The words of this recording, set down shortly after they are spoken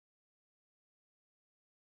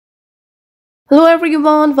Hello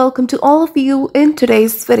everyone, welcome to all of you in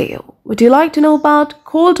today's video. Would you like to know about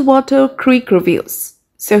Coldwater Creek Reviews?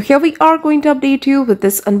 So here we are going to update you with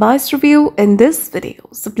this unbiased review in this video,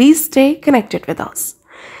 so please stay connected with us.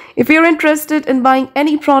 If you're interested in buying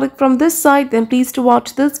any product from this site, then please to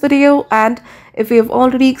watch this video, and if you have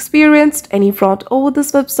already experienced any fraud over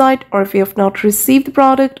this website, or if you have not received the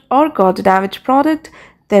product or got a damaged product,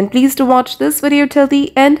 then please to watch this video till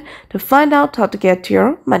the end to find out how to get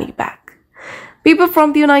your money back. People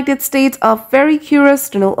from the United States are very curious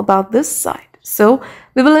to know about this site, so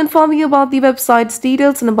we will inform you about the website's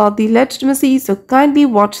details and about the legitimacy, so kindly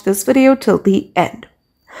watch this video till the end.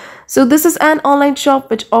 So this is an online shop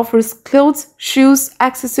which offers clothes, shoes,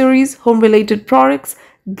 accessories, home-related products,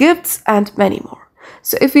 gifts and many more.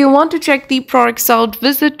 So if you want to check the products out,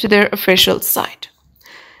 visit to their official site.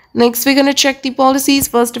 Next, we're going to check the policies.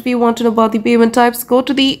 First, if you want to know about the payment types, go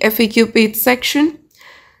to the FAQ page section.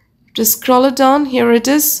 Just scroll it down. Here it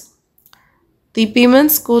is. The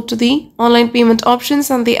payments, go to the online payment options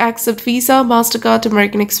and they accept Visa, MasterCard,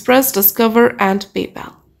 American Express, Discover and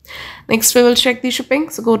Paypal. Next, we will check the shipping.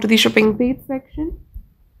 So go to the shipping page section.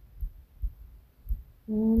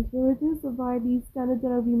 And here it is. So by the standard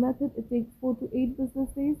delivery method, it takes 4 to 8 business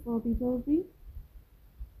days for the delivery.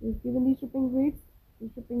 We've given the shipping rates, the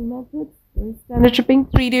shipping methods, standard shipping,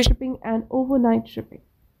 3-day shipping and overnight shipping.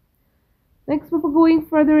 Next, before going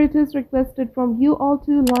further, it is requested from you all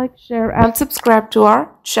to like, share and subscribe to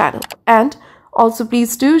our channel. And also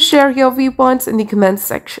please do share your viewpoints in the comments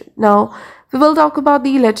section. Now, we will talk about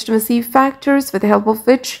the legitimacy factors with the help of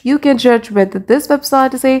which you can judge whether this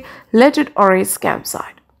website is a legit or a scam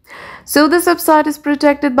site. So this website is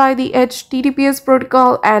protected by the HTTPS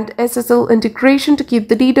protocol and SSL integration to keep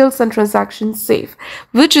the details and transactions safe,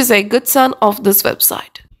 which is a good sign of this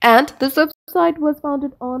website. And this website was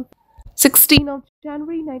founded on 16th of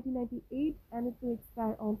January 1998 and it will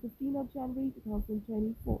expire on 15th of January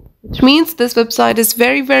 2024, which means this website is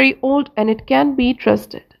very old and it can be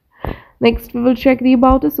trusted. Next, we will check the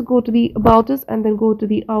About Us. So go to the About Us and then go to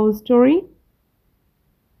the Our Story.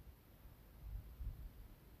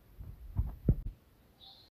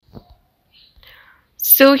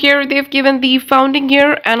 So here they've given the founding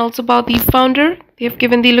year and also about the founder. They've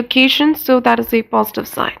given the location, so that is a positive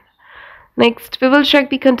sign. Next, we will check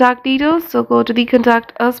the contact details. So go to the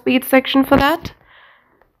Contact Us page section for that.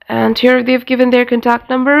 And here they've given their contact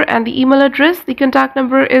number and the email address. The contact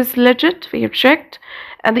number is legit, we have checked.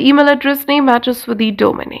 And the email address name matches with the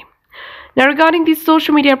domain name. Now regarding the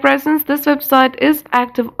social media presence, this website is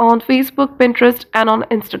active on Facebook, Pinterest and on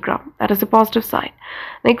Instagram. That is a positive sign.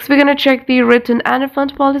 Next, we're going to check the return and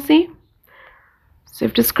refund policy. So you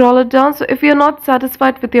have to scroll it down. So if you're not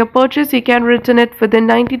satisfied with your purchase, you can return it within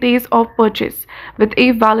 90 days of purchase with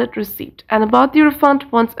a valid receipt. And about the refund,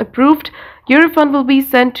 once approved, your refund will be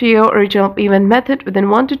sent to your original payment method within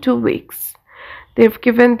 1 to 2 weeks. They've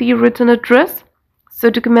given the return address. So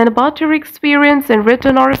to comment about your experience and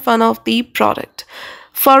return or refund of the product.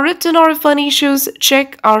 For return or refund issues,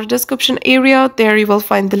 check our description area. There you will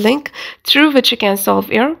find the link through which you can solve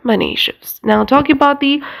your money issues. Now talking about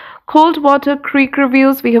the Coldwater Creek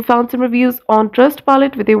Reviews, we have found some reviews on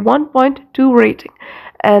Trustworthy with a 1.2 rating,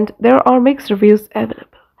 and there are mixed reviews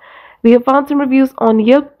available. We have found some reviews on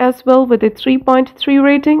Yelp as well with a 3.3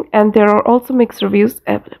 rating, and there are also mixed reviews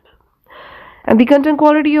available. And the content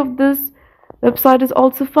quality of this website is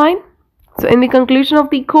also fine. So in the conclusion of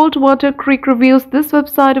the Coldwater Creek Reviews, this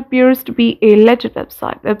website appears to be a legit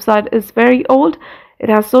website. The website is very old, it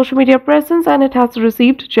has social media presence, and it has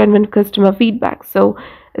received genuine customer feedback. So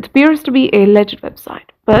it appears to be a legit website,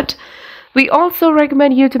 but we also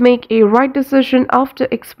recommend you to make a right decision after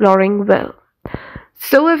exploring well.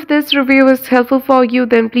 So if this review is helpful for you,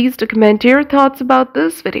 then please do comment your thoughts about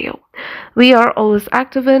this video. We are always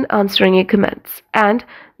active in answering your comments. And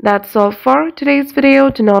that's all for today's video.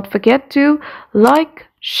 Do not forget to like,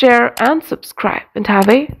 share and subscribe, and have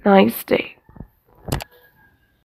a nice day.